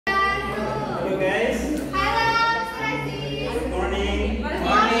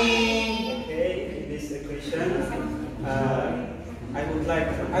question. I would like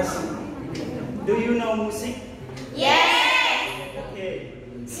to ask you, do you know music? Yes. Okay.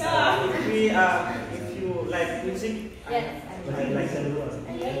 Sure. If you like music, Yes. I like that.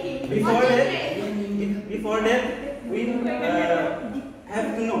 Before that, we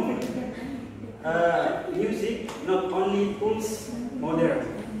have to know music not only tools modern.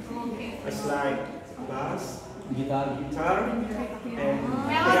 It's like bass, guitar, and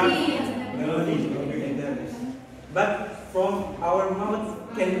melody. But from our mouth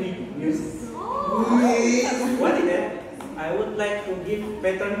can be music. What is that? I would like to give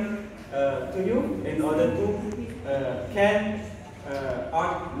pattern to you in order to can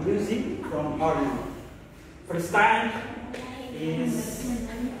art music from our mouth. First time is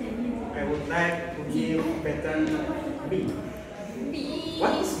I would like to give pattern B.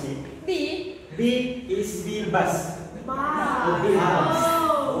 What is B? B is B bass. Wow. B bass.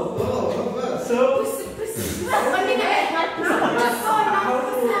 So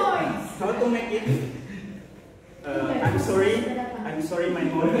how to make it? I'm sorry, my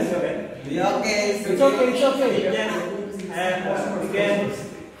mouth is so bad. Okay, It's okay. Again,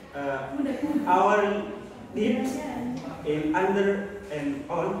 our lips in under and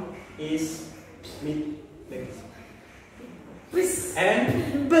on is mid legs.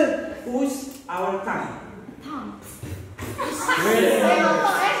 And push our tongue.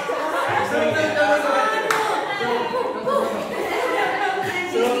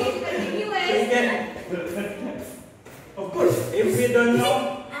 Of course, if we don't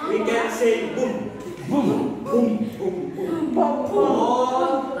know, we can say boom, boom, boom, boom, boom, boom.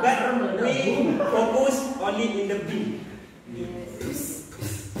 But we focus only in the beat.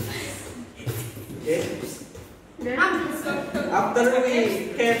 Okay. After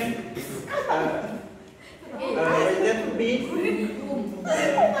we can that beat,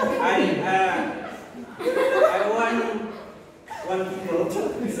 I want people to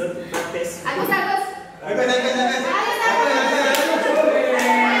practice.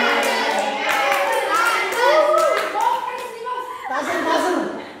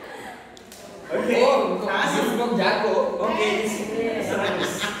 Okay. Okay, this is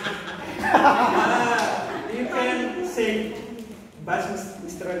you can say bass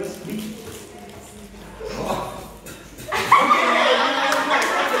Mr. Agus beat.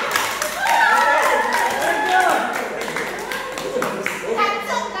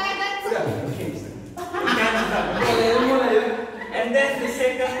 And then the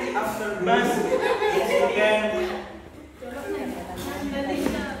second after bass is again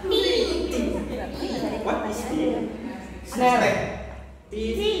what is T? Snare. T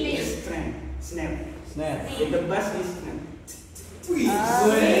is snare. And the bass is snare.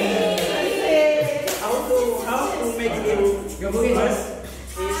 How to make it bass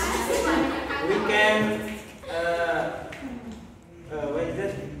is we can what is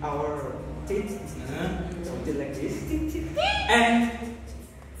that? Our teeth something like this and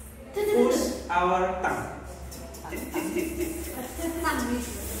push our tongue.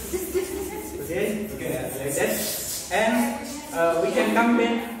 Okay, like that. And we can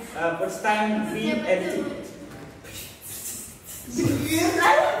combine first time B and T.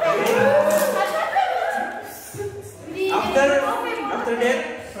 After that,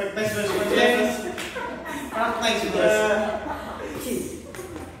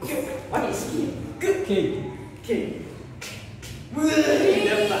 what is key? Key. The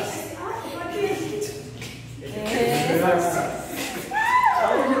bass.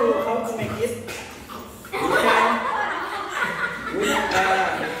 How to make it? We can with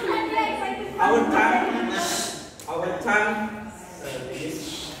our tongue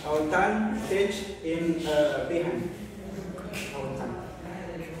touch in behind our tongue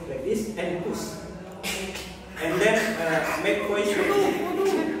like this and push, and then make voice.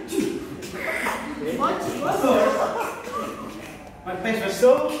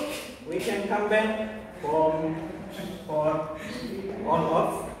 So we can come back for all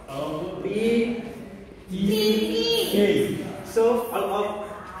of B, T, K. So all of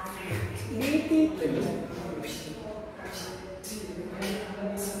B, T,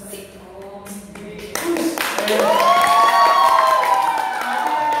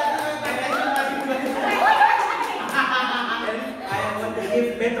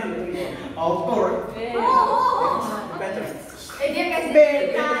 of course. Better. Dia kasih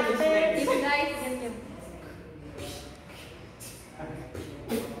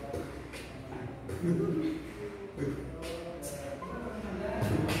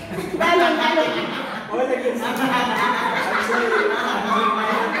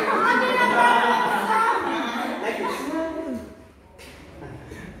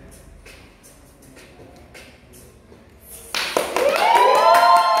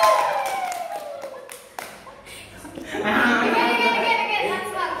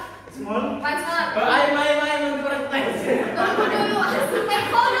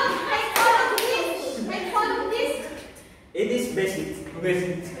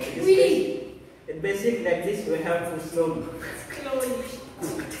basic. It's basic like this. We have to slowly.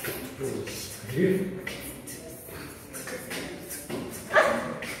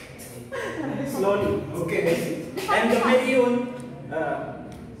 Slowly. Okay. Basic. And the medium,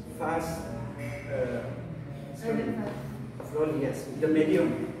 fast. Slowly, yes. The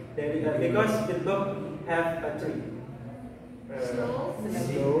medium. Because the dog have a tree. Slow,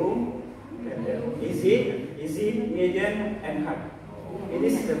 and easy, medium, and hard. It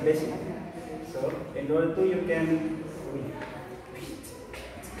is the basic. So, in order to you can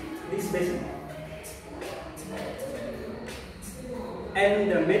this basic.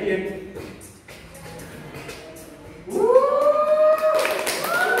 And the medium.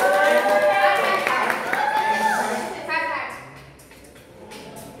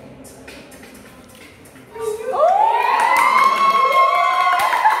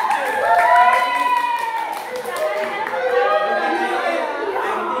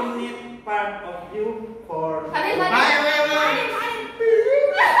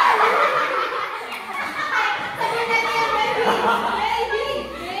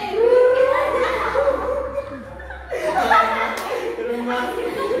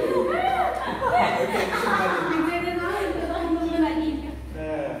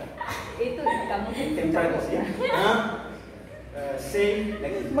 Say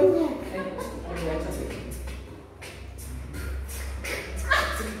like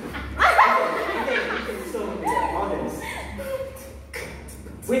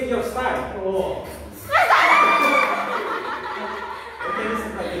with your style. Oh.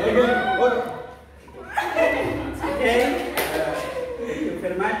 Okay. Thank you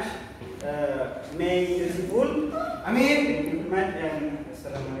very much. May you be full. Amin. Thank you very much and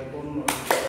assalamualaikum.